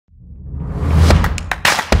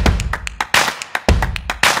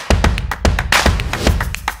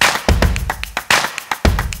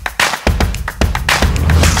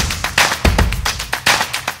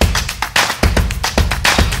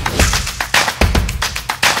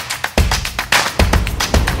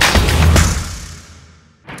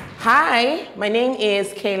Hi, my name is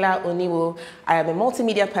Kaylah Oniwo. I am a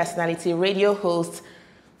multimedia personality, radio host,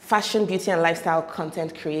 fashion, beauty, and lifestyle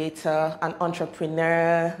content creator, an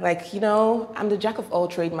entrepreneur. Like, you know, I'm the jack of all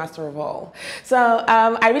trades, master of all. So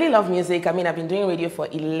I really love music. I mean, I've been doing radio for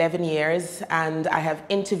 11 years, and I have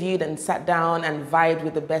interviewed and sat down and vibed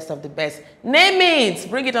with the best of the best. Name it!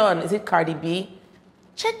 Bring it on. Is it Cardi B?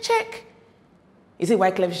 Check, check. Is it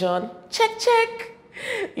Wyclef Jean? Check, check.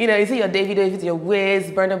 You know, is it your Davido, is it your Wiz,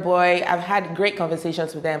 Burna Boy? I've had great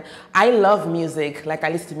conversations with them. I love music, like I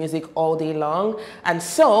listen to music all day long. And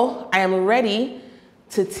so I am ready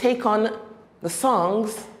to take on the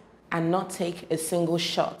songs and not take a single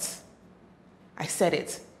shot. I said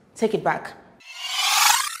it. Take it back.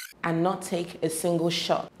 And not take a single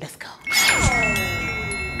shot. Let's go.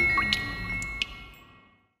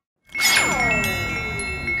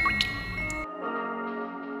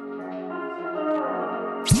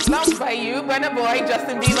 Loved by you, Burna Boy,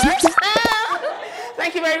 Justin Bieber.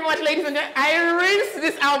 Thank you very much, ladies and gentlemen. I rinsed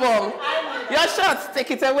this album. Your shots,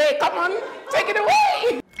 take it away. Come on, take it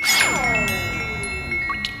away.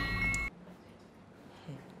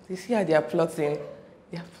 You see how they are plotting?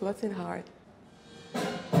 They are plotting hard.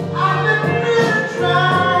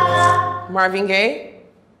 Marvin Gaye?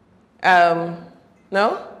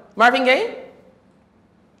 No? Marvin Gaye?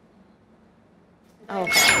 Oh,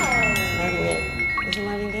 okay. Marvin Gaye. Is it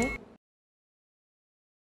Marvin Gaye?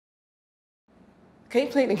 Can you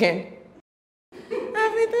play it again?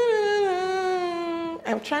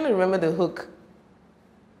 I'm trying to remember the hook.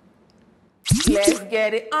 Let's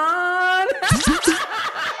get it on.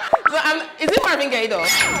 So is it Marvin Gaye though?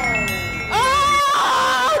 Oh!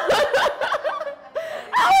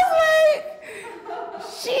 I was like,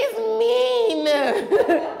 she's mean.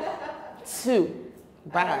 Too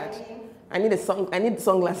bad. I need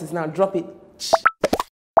sunglasses now. Drop it.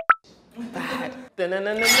 Bad.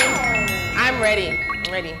 I'm ready.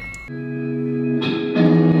 I'm ready.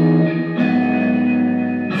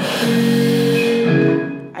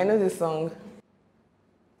 I know this song.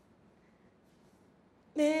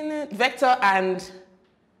 Vector and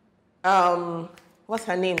what's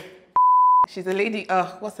her name? She's a lady.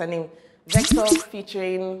 What's her name? Vector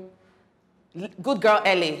featuring Good Girl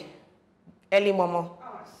Ellie. Ellie Momo.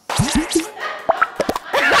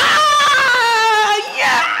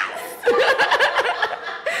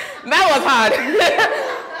 That was hard.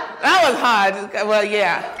 That was hard. Well,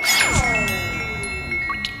 yeah.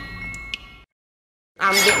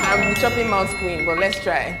 I'm the Chopping Mouse Queen, but let's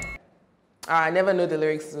try. I never know the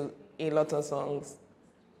lyrics to a lot of songs.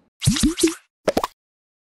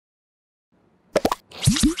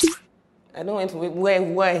 I don't want to wait.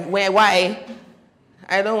 Why?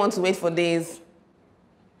 I don't want to wait for days.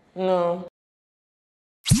 No.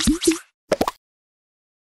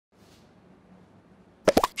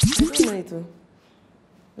 I don't know it too.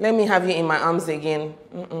 Let me have you in my arms again.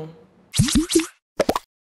 I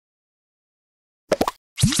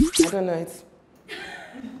don't know it.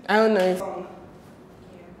 I don't know it.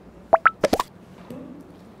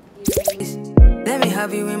 Let me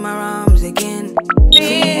have you in my arms again.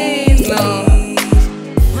 Please, no.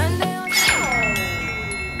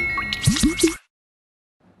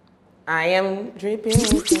 I am dripping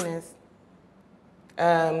in finesse.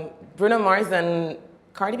 Bruno Mars and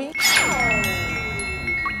Cardi B?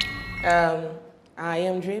 I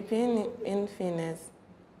am dripping in finesse.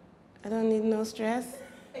 I don't need no stress.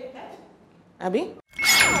 Abby?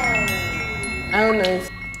 I don't know.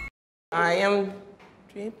 I am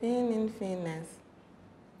dripping in finesse.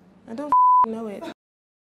 I don't know it.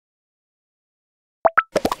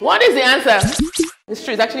 What is the answer? It's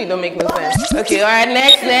true, it actually don't make no sense. Okay, all right,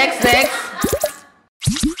 next.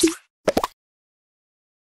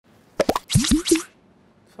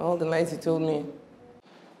 For all the lies you told me.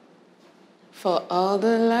 For all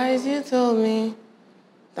the lies you told me,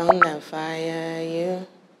 don't let fire you.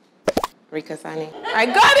 Rika Sani. I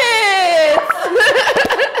got it!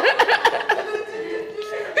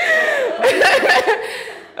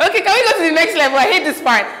 Okay, can we go to the next level? I hate this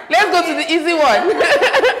part. Let's go to the easy one.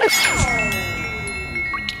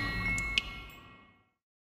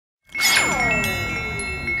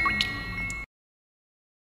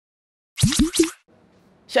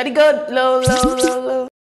 Shawty, go low.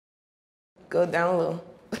 Go down low.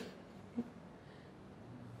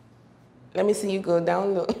 Let me see you go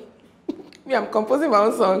down low. Yeah, I'm composing my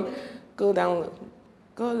own song. Go down low.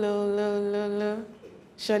 Go low.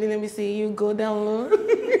 Shawty, let me see you go down low.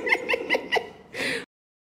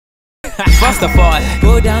 First of all,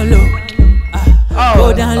 go down low.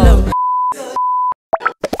 Go down low.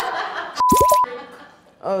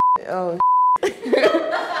 Oh.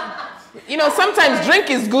 You know, sometimes drink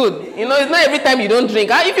is good. You know, it's not every time you don't drink.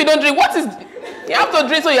 If you don't drink, what is... You have to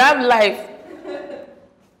drink so you have life.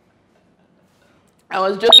 I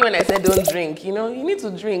was joking when I said don't drink. You know, you need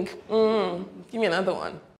to drink. Give me another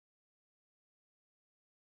one.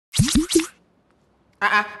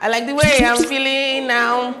 I like the way I'm feeling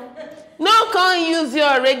now. No, can't use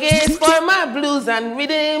your reggae for my blues and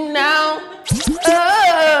rhythm now.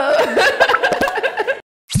 Oh.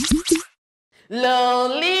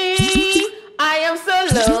 Lonely, I am so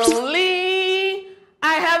lonely.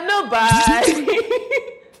 I have nobody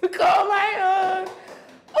to call my own.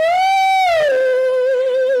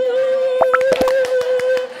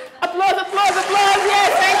 Applause, applause, applause. Yes,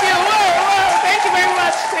 thank you. Whoa, whoa, thank you very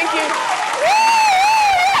much. Thank you.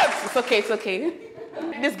 It's okay, it's okay.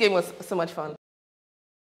 This game was so much fun.